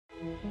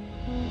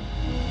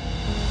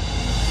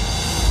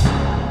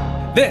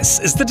This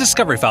is the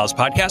Discovery Files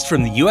podcast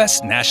from the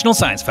U.S. National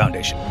Science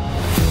Foundation.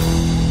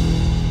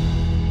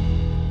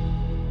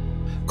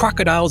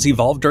 Crocodiles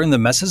evolved during the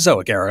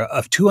Mesozoic era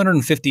of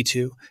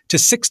 252 to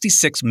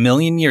 66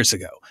 million years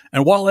ago,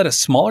 and while at a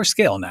smaller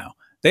scale now,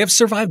 they have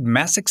survived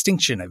mass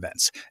extinction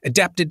events,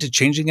 adapted to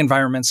changing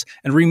environments,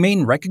 and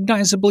remain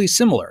recognizably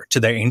similar to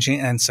their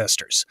ancient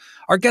ancestors.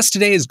 Our guest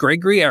today is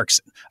Greg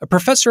Erickson, a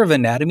professor of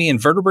anatomy and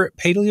vertebrate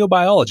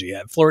paleobiology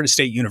at Florida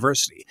State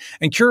University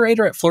and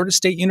curator at Florida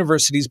State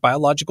University's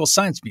Biological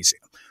Science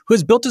Museum, who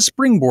has built a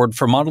springboard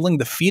for modeling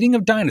the feeding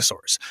of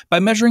dinosaurs by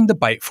measuring the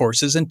bite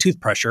forces and tooth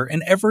pressure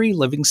in every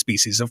living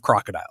species of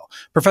crocodile.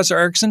 Professor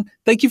Erickson,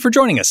 thank you for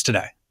joining us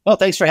today. Well,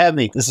 thanks for having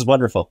me. This is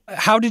wonderful.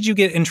 How did you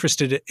get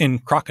interested in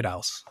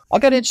crocodiles? I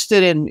got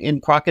interested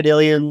in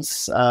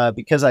crocodilians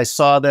because I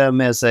saw them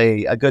as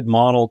a good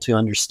model to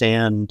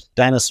understand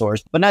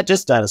dinosaurs, but not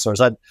just dinosaurs.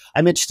 I'm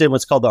interested in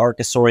what's called the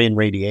Archosaurian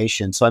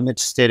radiation. So I'm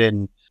interested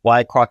in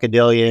why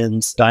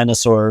crocodilians,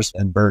 dinosaurs,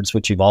 and birds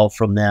which evolved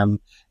from them,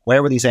 why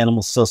were these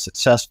animals so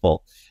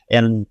successful?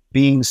 And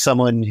being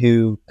someone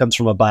who comes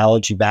from a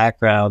biology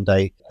background,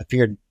 I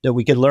figured that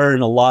we could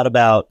learn a lot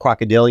about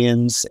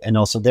crocodilians and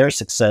also their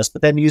success,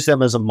 but then use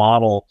them as a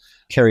model,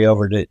 carry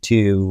over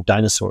to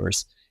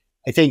dinosaurs.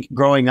 I think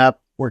growing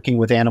up working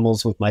with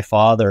animals with my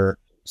father,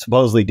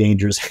 supposedly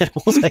dangerous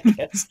animals, I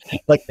guess,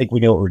 like think we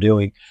know what we're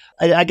doing.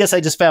 I guess I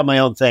just found my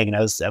own thing, and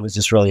I was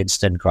just really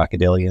interested in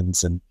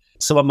crocodilians. And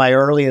some of my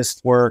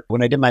earliest work,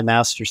 when I did my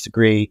master's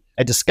degree,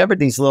 I discovered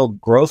these little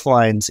growth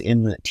lines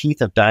in the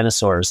teeth of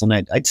dinosaurs. And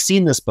I'd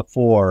seen this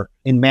before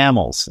in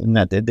mammals, in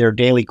that they're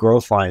daily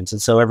growth lines.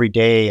 And so every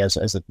day,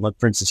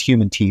 for instance,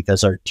 human teeth,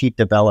 as our teeth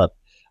develop,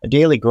 a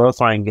daily growth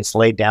line gets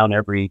laid down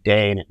every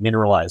day and it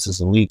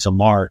mineralizes and leaves a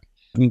mark.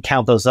 You can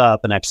count those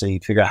up and actually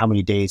figure out how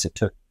many days it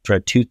took for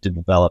a tooth to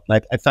develop.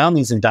 And I found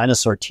these in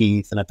dinosaur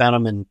teeth, and I found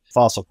them in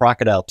fossil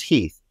crocodile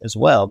teeth as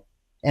well.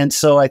 And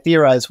so I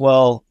theorized,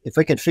 well, if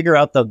we could figure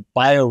out the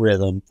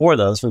biorhythm for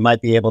those, we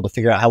might be able to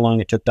figure out how long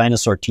it took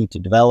dinosaur teeth to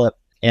develop.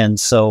 And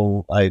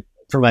so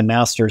for my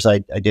master's, I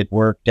did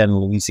work down in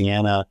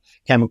Louisiana,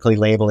 chemically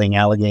labeling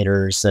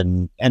alligators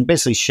and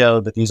basically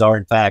showed that these are,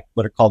 in fact,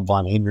 what are called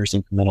von Eber's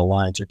incremental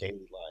lines or daily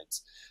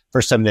lines.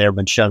 First time they'd ever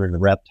been shown in a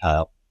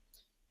reptile.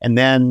 And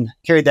then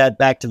carried that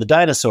back to the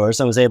dinosaurs.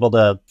 I was able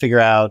to figure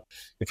out,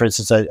 for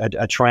instance, a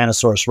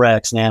Tyrannosaurus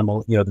rex, an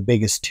animal, the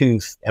biggest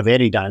tooth of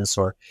any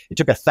dinosaur. It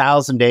took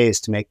 1,000 days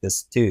to make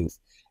this tooth.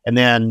 And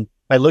then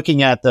by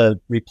looking at the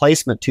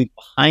replacement tooth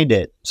behind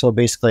it, so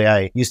basically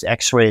I used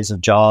x-rays of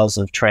jaws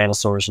of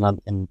Tyrannosaurs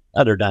and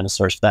other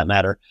dinosaurs for that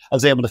matter, I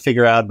was able to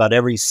figure out about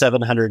every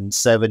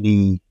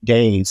 770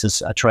 days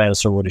a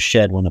Tyrannosaur would have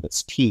shed one of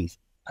its teeth.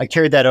 I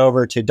carried that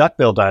over to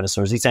duck-billed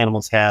dinosaurs. These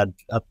animals had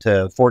up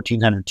to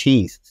 1,400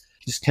 teeth,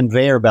 just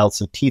conveyor belts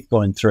of teeth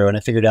going through. And I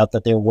figured out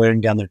that they were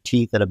wearing down their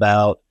teeth at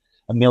about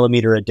 1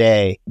 millimeter a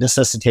day,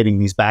 necessitating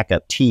these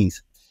backup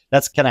teeth.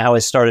 That's kind of how I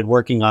started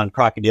working on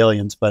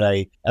crocodilians, but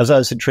I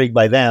was intrigued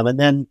by them. And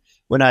then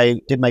when I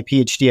did my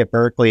PhD at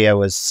Berkeley, I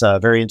was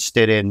very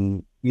interested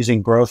in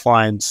using growth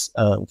lines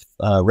of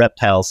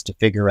reptiles to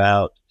figure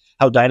out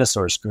how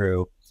dinosaurs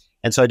grew.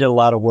 And so I did a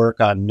lot of work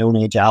on known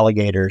age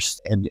alligators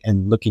and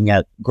looking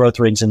at growth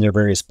rings in their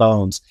various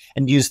bones,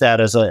 and used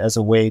that as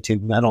a way to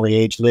not only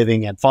age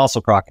living and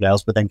fossil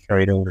crocodiles, but then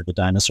carry it over to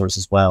dinosaurs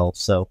as well.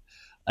 So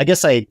I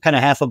guess I kind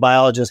of half a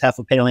biologist, half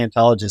a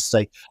paleontologist.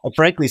 I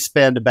frankly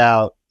spend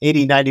about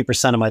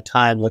 80-90% of my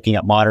time looking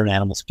at modern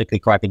animals,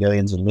 particularly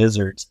crocodilians and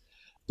lizards.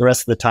 The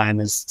rest of the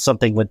time is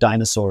something with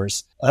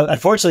dinosaurs.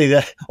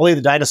 Unfortunately, only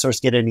the dinosaurs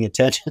get any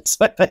attention.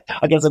 So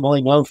I guess I'm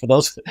only known for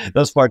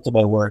those parts of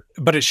my work.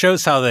 But it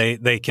shows how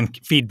they can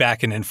feed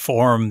back and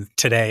inform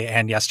today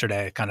and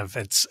yesterday. Kind of,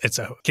 it's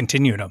a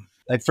continuum.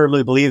 I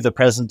firmly believe the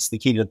present's the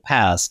key to the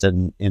past.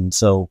 And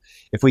so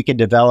if we can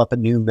develop a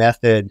new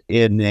method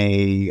in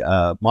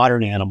a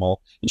modern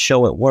animal and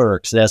show it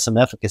works, it has some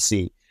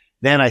efficacy,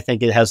 then I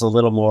think it has a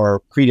little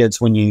more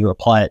credence when you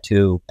apply it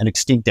to an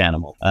extinct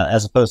animal,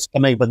 as opposed to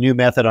coming up with a new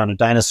method on a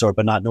dinosaur,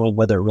 but not knowing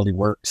whether it really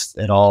works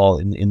at all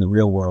in the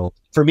real world.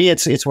 For me,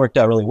 it's worked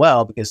out really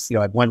well because,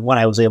 when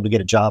I was able to get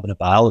a job in a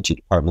biology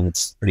department,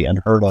 it's pretty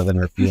unheard of in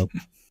our field.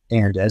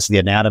 And as the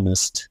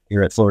anatomist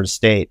here at Florida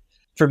State,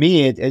 for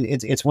me,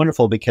 it's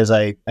wonderful because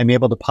I'm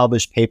able to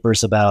publish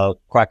papers about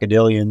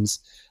crocodilians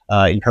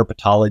in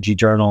herpetology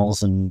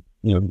journals and,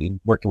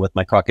 working with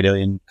my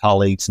crocodilian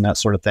colleagues and that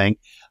sort of thing,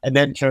 and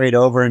then carry it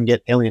over and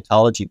get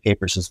paleontology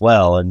papers as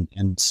well.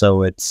 And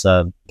so it's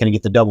going to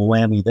get the double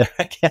whammy there,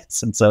 I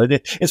guess. And so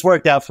it's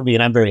worked out for me,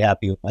 and I'm very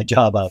happy with my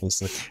job,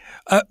 obviously.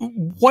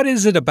 What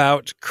is it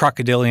about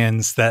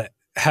crocodilians that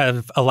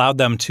have allowed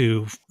them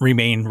to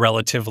remain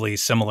relatively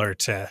similar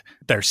to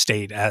their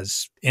state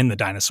as in the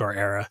dinosaur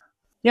era?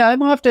 Yeah,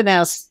 I'm often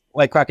asked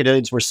why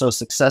crocodilians were so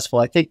successful.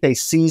 I think they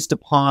seized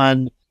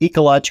upon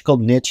ecological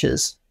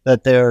niches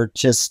that they're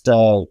just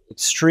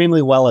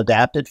extremely well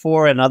adapted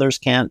for, and others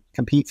can't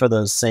compete for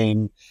those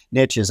same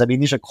niches. I mean,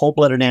 these are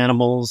cold-blooded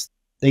animals.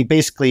 They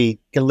basically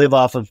can live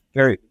off of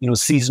very,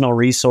 seasonal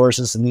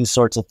resources and these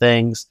sorts of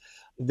things.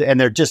 And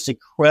they're just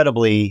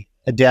incredibly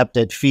adept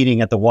at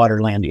feeding at the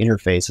water-land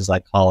interface, as I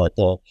call it.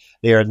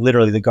 They are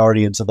literally the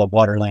guardians of the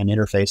water-land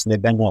interface, and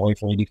they've been that way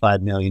for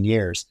 85 million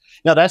years.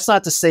 Now, that's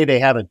not to say they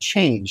haven't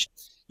changed.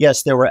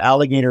 Yes, there were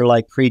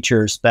alligator-like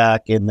creatures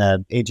back in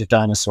the age of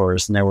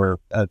dinosaurs, and there were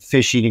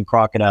fish-eating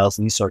crocodiles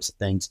and these sorts of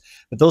things.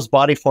 But those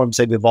body forms,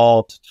 they've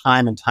evolved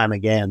time and time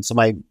again. So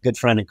my good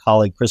friend and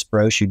colleague, Chris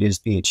Brosh, who did his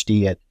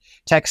PhD at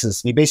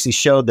Texas, and he basically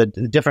showed that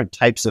the different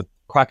types of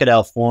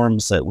crocodile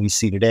forms that we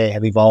see today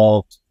have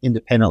evolved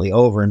independently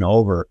over and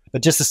over.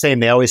 But just the same,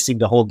 they always seem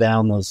to hold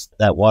down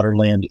that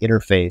water-land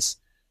interface.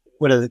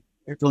 One of the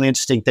really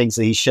interesting things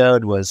that he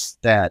showed was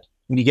that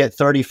when you get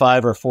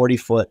 35 or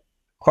 40-foot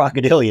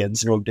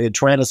crocodilians,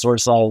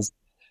 Tyrannosaurus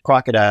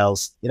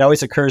crocodiles, it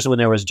always occurs when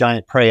there was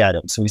giant prey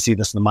items. So we see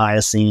this in the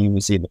Miocene,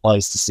 we see it in the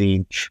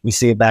Pleistocene, we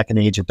see it back in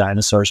the age of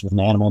dinosaurs with an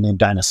animal named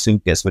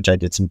Deinosuchus, which I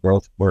did some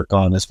growth work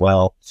on as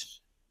well.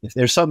 If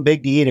there's something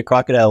big to eat, a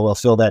crocodile will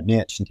fill that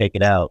niche and take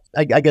it out.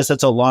 I guess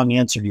that's a long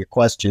answer to your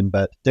question,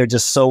 but they're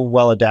just so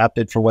well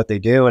adapted for what they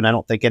do, and I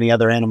don't think any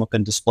other animal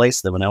can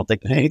displace them, and I don't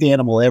think any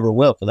animal ever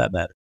will, for that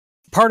matter.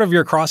 Part of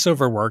your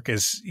crossover work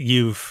is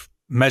you've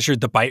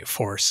measured the bite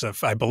force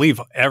of, I believe,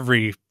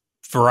 every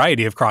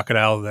variety of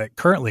crocodile that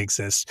currently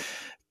exists.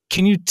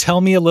 Can you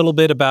tell me a little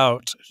bit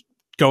about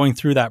going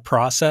through that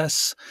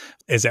process?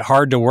 Is it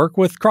hard to work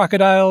with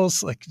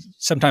crocodiles? Like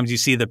sometimes you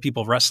see the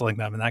people wrestling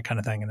them and that kind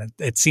of thing. And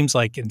it seems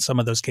like in some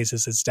of those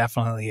cases, it's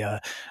definitely a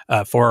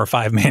 4 or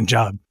 5 man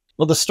job.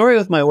 Well, the story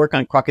with my work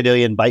on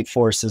crocodilian bite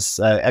force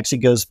actually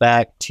goes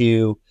back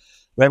to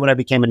right when I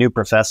became a new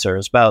professor. It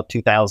was about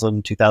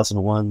 2000,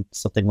 2001,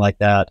 something like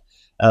that.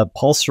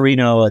 Paul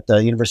Sereno at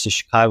the University of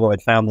Chicago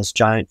had found this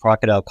giant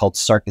crocodile called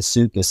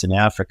Sarcosuchus in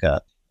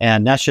Africa.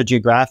 And National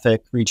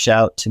Geographic reached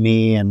out to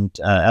me and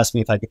asked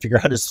me if I could figure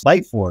out his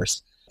bite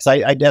force. So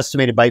I'd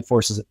estimated bite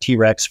forces at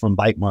T-Rex from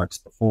bite marks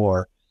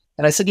before.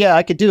 And I said, yeah,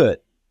 I could do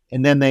it.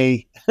 And then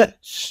they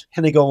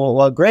go,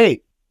 well,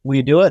 great. Will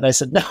you do it? And I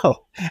said,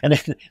 no. And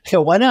they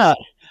go, why not?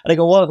 And I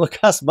go, well, it would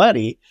cost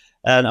money.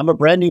 And I'm a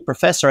brand new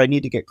professor. I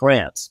need to get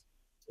grants.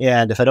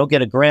 And if I don't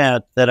get a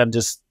grant, then I'm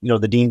just,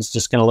 the dean's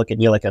just going to look at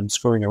me like I'm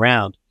screwing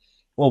around.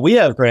 Well, we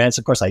have grants.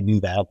 Of course, I knew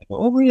that. Go,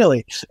 oh,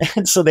 really?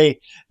 And so they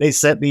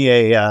sent me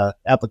a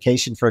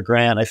application for a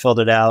grant. I filled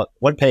it out,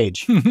 1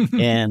 page.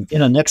 And,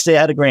 next day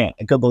I had a grant.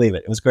 I couldn't believe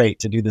it. It was great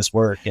to do this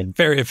work. And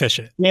very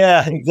efficient.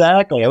 Yeah,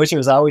 exactly. I wish it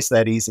was always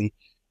that easy.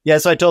 Yeah,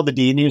 so I told the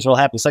dean, he was real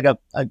happy. So I got,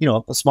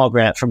 a small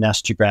grant from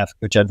National Geographic,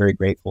 which I'm very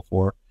grateful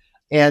for.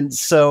 And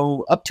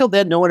so up till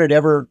then, no one had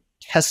ever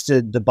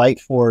tested the bite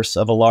force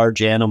of a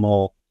large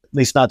animal, at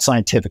least not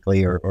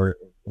scientifically or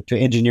to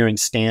engineering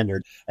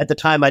standard. At the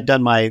time, I'd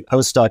done my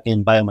postdoc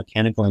in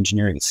biomechanical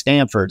engineering at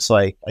Stanford, so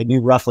I knew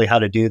roughly how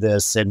to do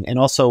this. And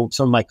also,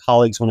 some of my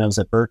colleagues when I was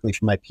at Berkeley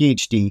for my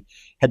PhD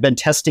had been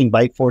testing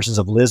bite forces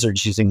of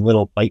lizards using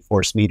little bite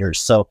force meters.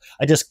 So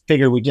I just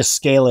figured we'd just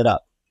scale it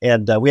up.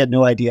 And we had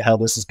no idea how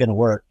this is going to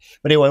work.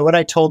 But anyway, what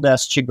I told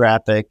National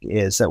Geographic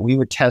is that we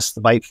would test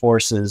the bite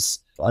forces,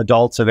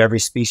 adults of every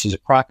species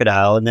of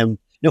crocodile, and then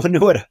no one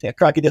knew what a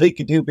crocodile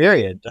could do,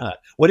 period.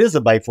 What is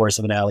the bite force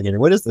of an alligator?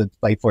 What is the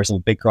bite force of a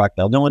big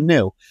crocodile? No one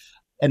knew.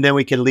 And then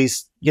we could at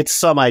least get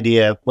some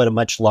idea of what a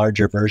much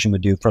larger version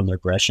would do from the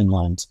regression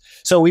lines.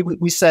 So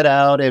we set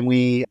out and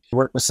we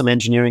worked with some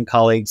engineering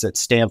colleagues at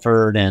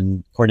Stanford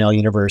and Cornell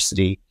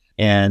University,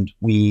 and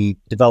we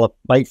developed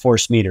bite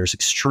force meters,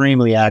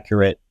 extremely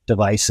accurate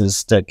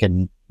devices that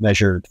can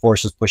measure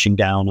forces pushing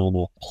down on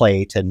a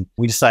plate. And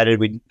we decided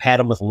we'd pad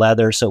them with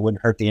leather so it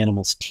wouldn't hurt the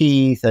animal's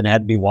teeth, and it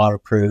had to be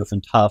waterproof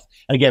and tough.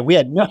 And again, we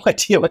had no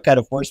idea what kind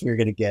of force we were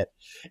going to get.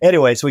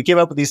 Anyway, so we came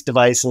up with these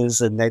devices,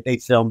 and they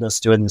filmed us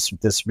doing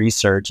this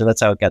research, and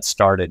that's how it got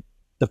started.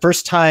 The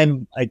first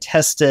time I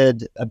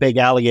tested a big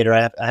alligator,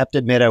 I have to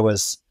admit I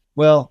was,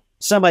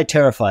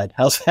 semi-terrified.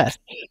 How's that?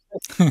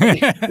 I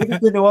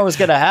didn't know what was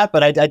going to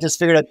happen. I just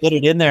figured I'd get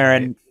it in there,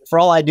 and for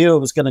all I knew, it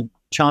was going to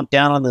chomp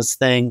down on this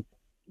thing,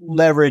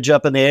 leverage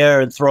up in the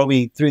air, and throw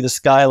me through the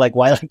sky like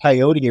Wile E.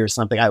 Coyote or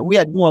something. We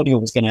had no idea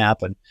what was going to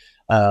happen.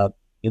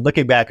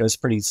 Looking back, it was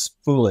pretty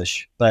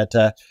foolish. But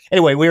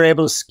anyway, we were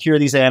able to secure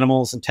these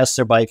animals and test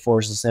their bite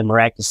forces, and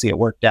miraculously it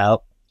worked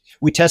out.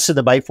 We tested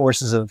the bite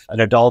forces of an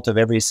adult of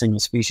every single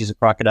species of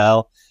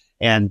crocodile,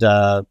 and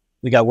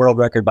we got world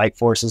record bite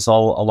forces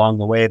all along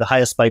the way. The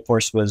highest bite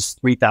force was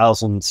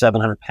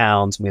 3,700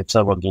 pounds. We have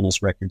several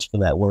Guinness records for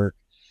that work.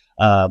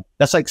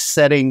 That's like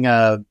setting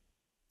a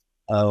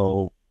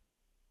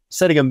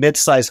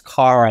mid-sized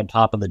car on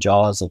top of the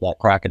jaws of that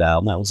crocodile.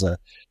 And that was a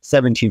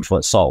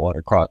 17-foot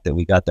saltwater croc that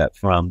we got that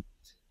from.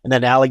 And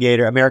then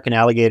American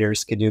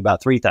alligators can do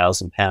about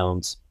 3,000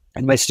 pounds.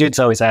 And my students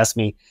always ask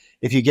me,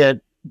 if you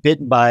get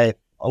bitten by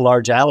a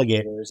large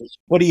alligator,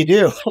 what do you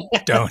do?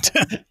 Don't.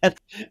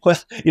 Well,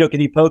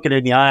 can you poke it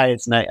in the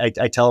eyes? And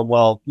I tell them,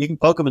 well, you can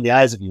poke them in the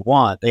eyes if you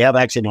want. They have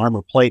actually an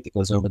armor plate that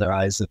goes over their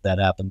eyes if that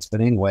happens.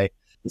 But anyway,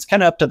 it's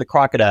kind of up to the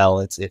crocodile.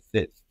 It's if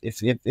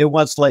it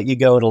wants to let you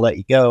go, it'll let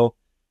you go.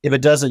 If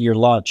it doesn't, you're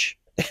lunch.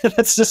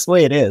 That's just the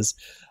way it is.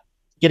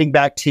 getting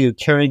back to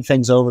carrying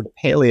things over to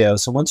paleo.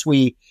 So once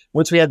we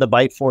had the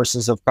bite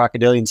forces of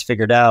crocodilians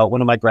figured out, one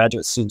of my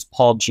graduate students,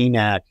 Paul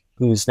Genack,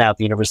 who's now at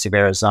the University of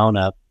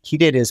Arizona, he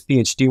did his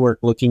PhD work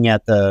looking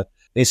at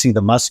basically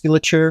the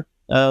musculature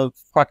of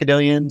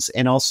crocodilians,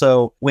 and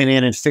also went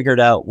in and figured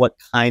out what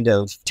kind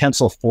of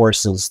tensile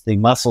forces the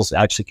muscles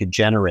actually could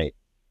generate.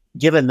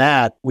 Given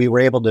that, we were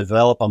able to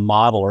develop a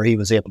model, or he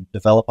was able to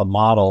develop a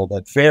model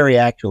that very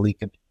accurately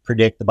could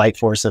predict the bite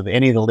force of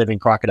any of the living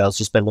crocodiles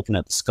just by looking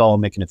at the skull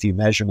and making a few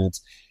measurements.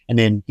 And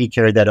then he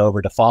carried that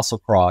over to fossil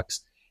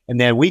crocs. And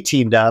then we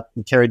teamed up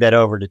and carried that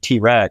over to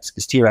T-Rex,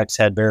 because T-Rex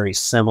had very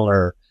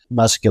similar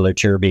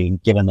musculature, being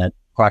given that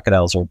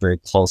crocodiles are very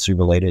closely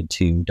related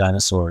to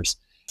dinosaurs.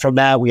 From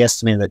that, we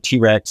estimated that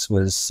T-Rex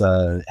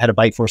had a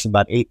bite force of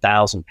about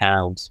 8,000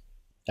 pounds.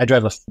 I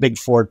drive a big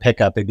Ford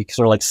pickup. It'd be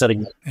sort of like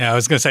sitting. Yeah, I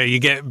was going to say, you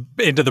get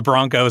into the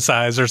Bronco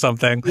size or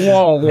something.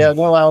 Yeah.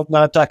 Well,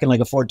 I'm talking like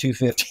a Ford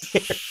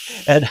 250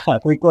 and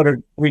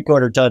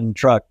three-quarter ton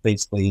truck,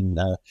 basically. And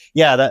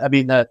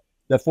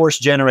the force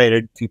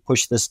generated, if you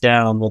push this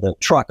down with a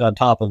truck on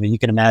top of it, you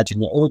can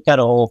imagine it would cut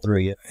a hole through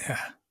you. Yeah.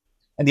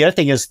 And the other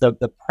thing is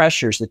the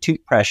pressures, the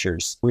tooth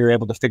pressures, we were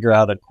able to figure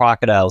out in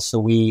crocodiles.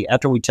 So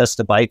after we test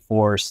the bite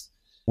force,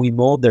 we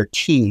mold their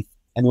teeth,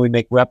 and we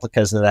make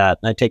replicas of that.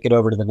 And I take it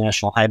over to the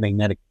National High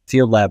Magnetic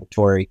Field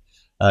Laboratory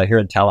here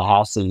in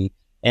Tallahassee.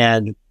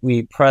 And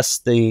we press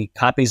the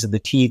copies of the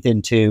teeth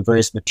into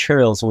various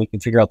materials, and we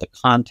can figure out the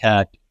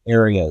contact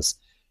areas.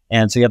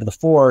 And so you have the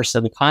force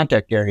and the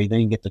contact area, then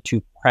you get the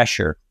tooth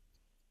pressure.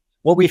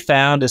 What we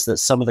found is that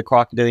some of the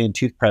crocodilian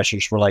tooth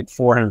pressures were like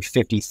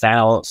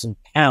 450,000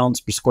 pounds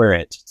per square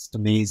inch. It's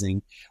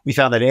amazing. We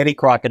found that any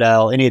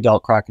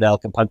adult crocodile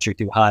can puncture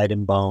through hide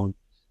and bone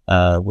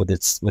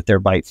with their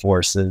bite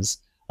forces.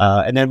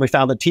 And then we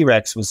found that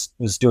T-Rex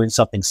was doing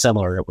something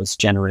similar. It was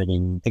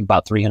generating, I think,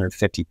 about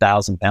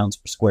 350,000 pounds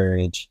per square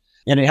inch.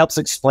 And it helps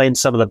explain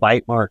some of the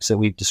bite marks that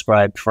we've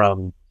described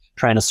from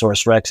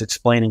Tyrannosaurus rex,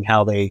 explaining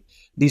how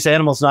these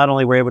animals not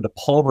only were able to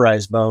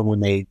pulverize bone when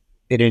they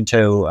bit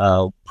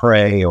into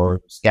prey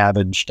or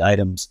scavenged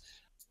items,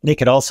 they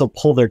could also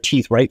pull their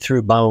teeth right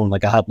through bone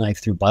like a hot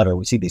knife through butter.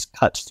 We see these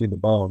cuts through the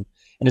bone.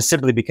 And it's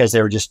simply because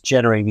they were just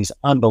generating these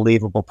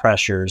unbelievable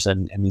pressures,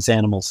 and these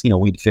animals,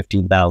 weighed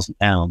 15,000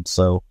 pounds.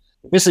 So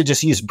basically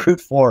just use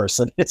brute force,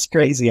 and it's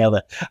crazy how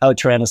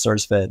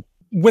Tyrannosaurs fed.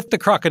 With the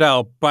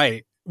crocodile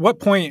bite, what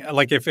point,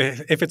 like if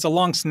it's a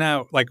long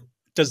snout, like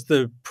does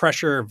the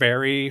pressure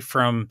vary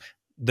from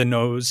the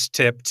nose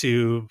tip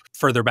to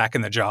further back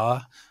in the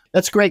jaw?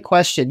 That's a great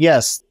question.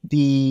 Yes,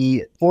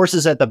 the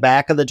forces at the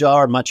back of the jaw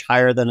are much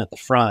higher than at the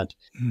front.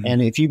 Mm.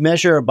 And if you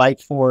measure a bite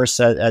force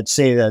at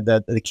say,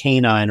 the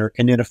canine or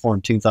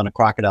cuneiform tooth on a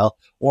crocodile,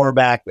 or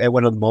back at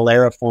one of the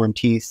molariform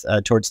teeth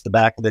towards the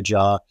back of the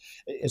jaw,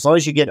 as long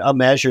as you get a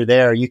measure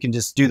there, you can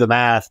just do the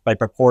math by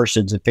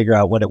proportions and figure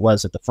out what it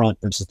was at the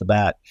front versus the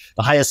back.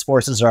 The highest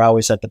forces are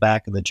always at the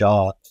back of the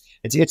jaw.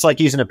 It's like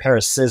using a pair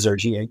of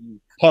scissors. You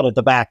cut at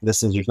the back of the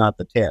scissors, not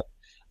the tip.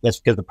 That's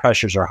because the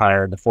pressures are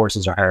higher, the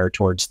forces are higher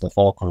towards the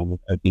fulcrum,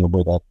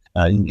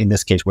 in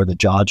this case, where the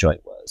jaw joint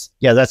was.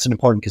 Yeah, that's an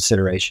important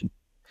consideration.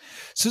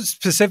 So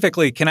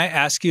specifically, can I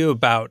ask you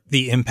about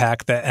the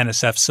impact that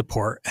NSF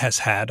support has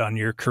had on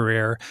your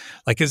career?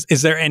 Like,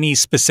 is there any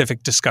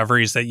specific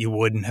discoveries that you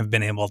wouldn't have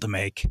been able to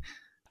make?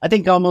 I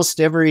think almost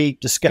every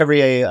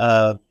discovery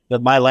that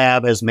my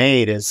lab has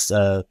made is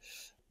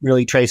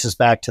really traces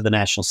back to the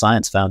National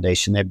Science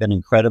Foundation. They've been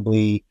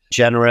incredibly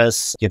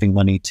generous, giving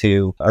money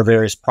to our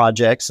various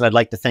projects. And I'd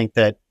like to think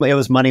that it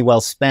was money well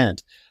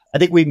spent. I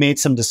think we made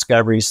some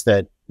discoveries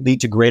that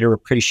lead to greater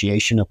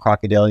appreciation of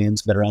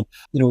crocodilians, but around,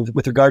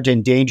 with regard to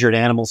endangered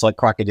animals like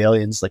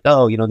crocodilians, like,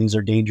 these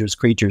are dangerous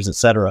creatures, et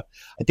cetera.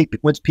 I think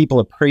once people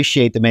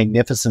appreciate the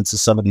magnificence of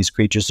some of these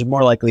creatures, they're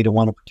more likely to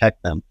want to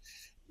protect them.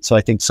 So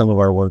I think some of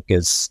our work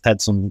has had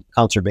some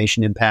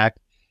conservation impact.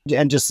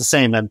 And just the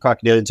same,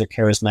 crocodilians are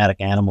charismatic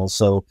animals,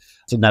 so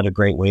it's another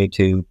great way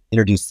to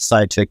introduce the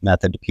scientific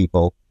method to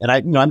people. And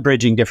I'm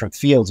bridging different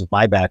fields with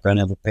my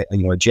background. I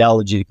have a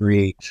geology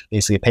degree,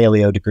 basically a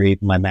paleo degree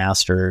for my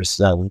master's,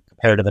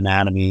 comparative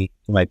anatomy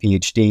for my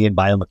PhD, and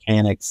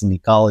biomechanics and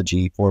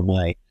ecology for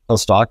my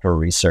postdoctoral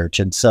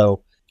research. And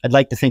so I'd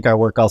like to think our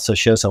work also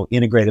shows how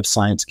integrative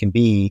science can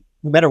be,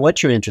 no matter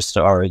what your interests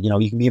are.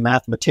 You can be a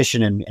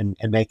mathematician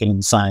and make it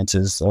in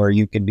sciences, or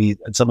you can be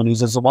someone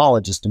who's a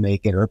zoologist to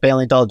make it, or a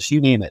paleontologist,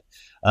 you name it,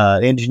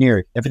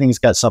 engineer. Everything's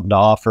got something to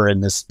offer in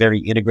this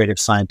very integrative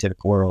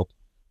scientific world.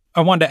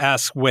 I wanted to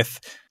ask,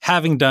 with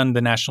having done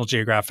the National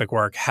Geographic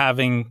work,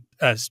 having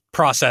a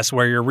process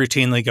where you're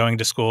routinely going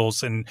to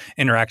schools and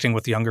interacting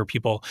with younger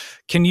people,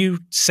 can you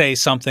say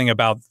something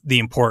about the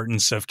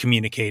importance of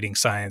communicating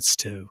science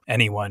to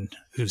anyone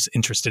who's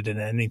interested in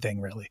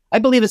anything, really? I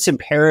believe it's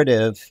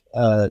imperative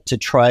to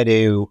try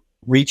to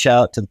reach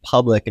out to the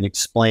public and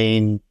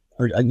explain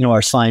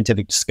our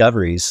scientific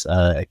discoveries.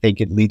 I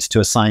think it leads to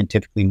a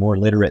scientifically more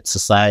literate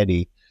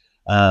society.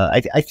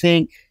 I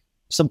think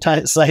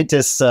sometimes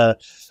scientists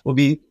will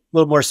be a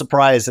little more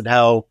surprised at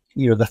how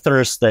the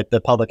thirst that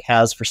the public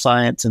has for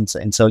science.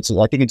 And so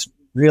I think it's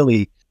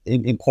really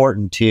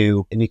important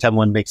to, anytime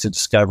one makes a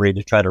discovery,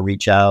 to try to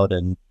reach out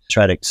and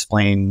try to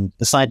explain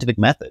the scientific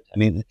method. I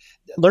mean,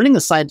 learning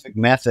the scientific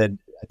method,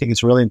 I think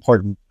it's really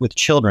important with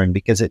children,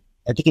 because I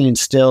think it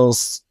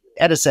instills,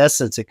 at its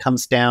essence, it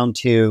comes down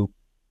to,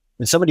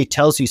 when somebody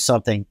tells you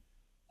something,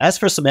 ask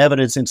for some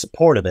evidence in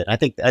support of it. I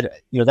think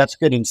that's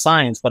good in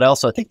science, but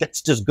also I think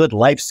that's just good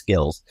life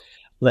skills.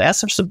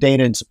 Ask for some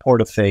data in support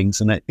of things,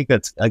 and I think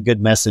that's a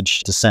good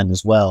message to send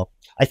as well.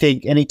 I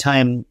think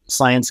anytime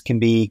science can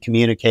be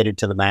communicated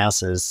to the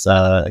masses,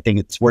 I think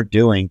it's worth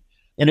doing.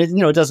 And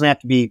it doesn't have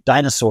to be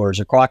dinosaurs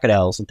or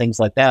crocodiles and things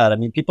like that. I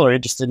mean, people are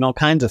interested in all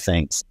kinds of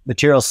things,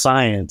 material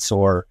science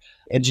or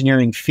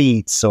engineering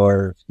feats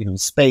or,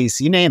 space,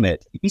 you name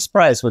it. You'd be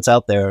surprised what's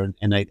out there.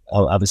 And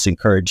I'll obviously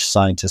encourage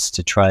scientists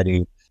to try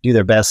to do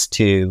their best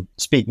to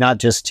speak not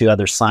just to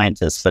other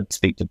scientists, but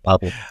speak to the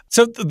public.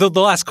 So the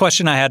last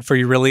question I had for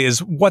you really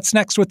is, what's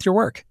next with your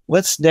work?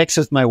 What's next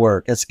with my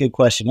work? That's a good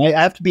question. I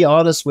have to be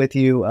honest with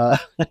you.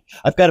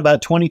 I've got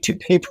about 22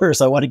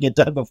 papers I want to get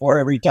done before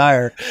I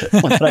retire.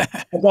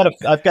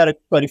 I've got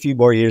quite a few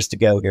more years to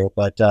go here.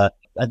 But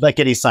like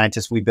any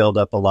scientist, we build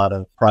up a lot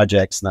of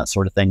projects and that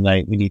sort of thing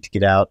that we need to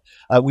get out.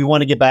 We want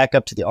to get back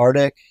up to the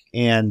Arctic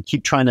and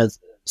keep trying to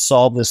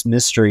solve this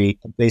mystery,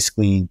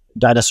 basically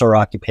dinosaur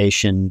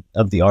occupation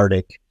of the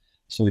Arctic.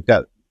 So we've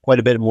got quite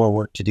a bit more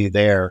work to do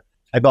there.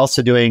 I'm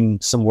also doing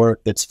some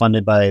work that's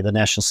funded by the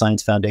National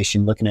Science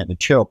Foundation, looking at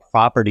material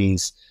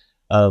properties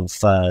of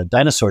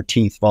dinosaur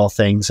teeth, of all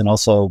things, and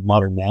also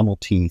modern mammal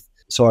teeth.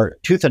 So our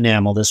tooth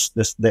enamel,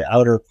 the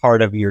outer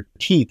part of your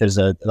teeth, is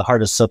the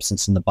hardest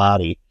substance in the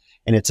body,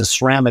 and it's a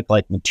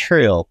ceramic-like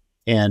material.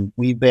 And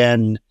we've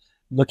been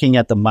looking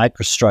at the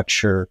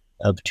microstructure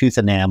of tooth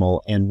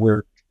enamel, and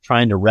we're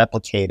trying to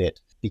replicate it,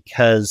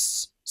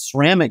 because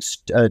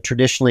ceramics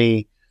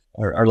traditionally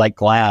are like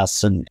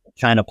glass and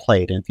china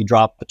plate. And if you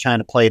drop a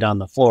china plate on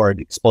the floor, it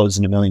explodes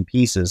in a million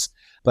pieces.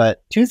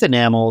 But tooth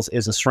enamels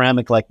is a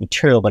ceramic-like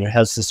material, but it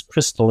has this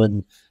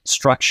crystalline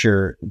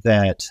structure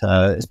that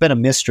has been a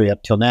mystery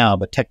up till now.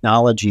 But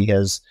technology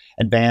has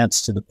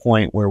advanced to the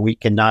point where we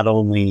can not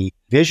only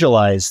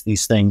visualize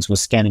these things with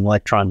scanning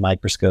electron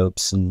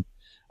microscopes and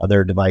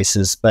other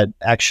devices, but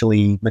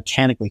actually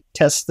mechanically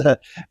test the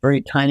very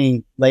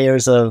tiny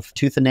layers of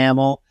tooth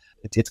enamel.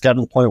 It's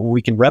gotten to the point where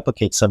we can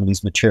replicate some of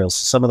these materials.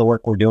 Some of the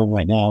work we're doing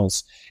right now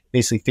is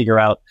basically figure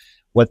out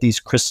what these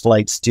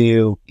crystallites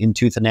do in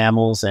tooth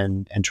enamels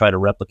and try to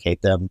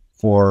replicate them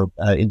for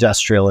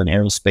industrial and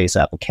aerospace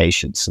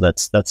applications. So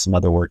that's some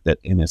other work that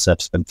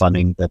NSF's been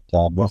funding that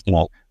I'm working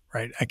on.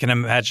 Right. I can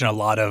imagine a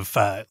lot of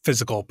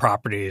physical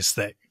properties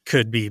that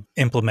could be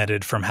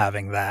implemented from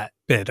having that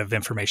bit of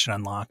information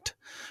unlocked,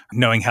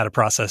 knowing how to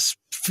process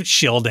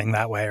shielding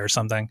that way or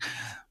something.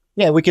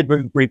 Yeah, we could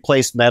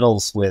replace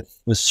metals with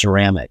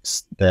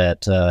ceramics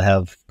that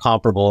have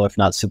comparable, if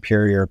not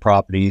superior,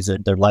 properties.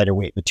 They're lighter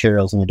weight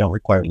materials and they don't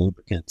require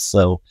lubricants.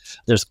 So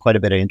there's quite a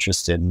bit of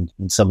interest in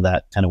some of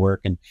that kind of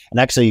work. And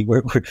actually,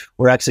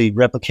 we're actually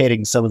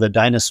replicating some of the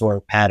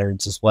dinosaur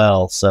patterns as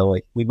well. So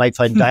we might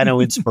find dino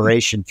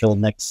inspiration for the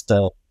next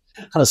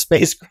on a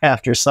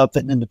spacecraft or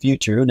something in the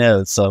future. Who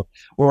knows? So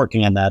we're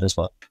working on that as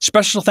well.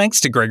 Special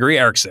thanks to Gregory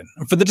Erickson.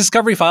 For the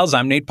Discovery Files,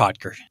 I'm Nate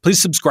Podker.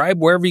 Please subscribe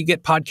wherever you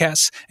get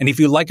podcasts. And if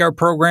you like our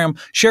program,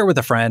 share with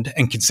a friend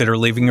and consider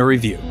leaving a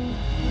review.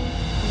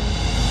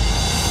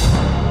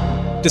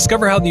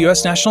 Discover how the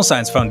U.S. National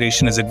Science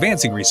Foundation is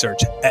advancing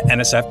research at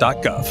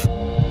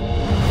nsf.gov.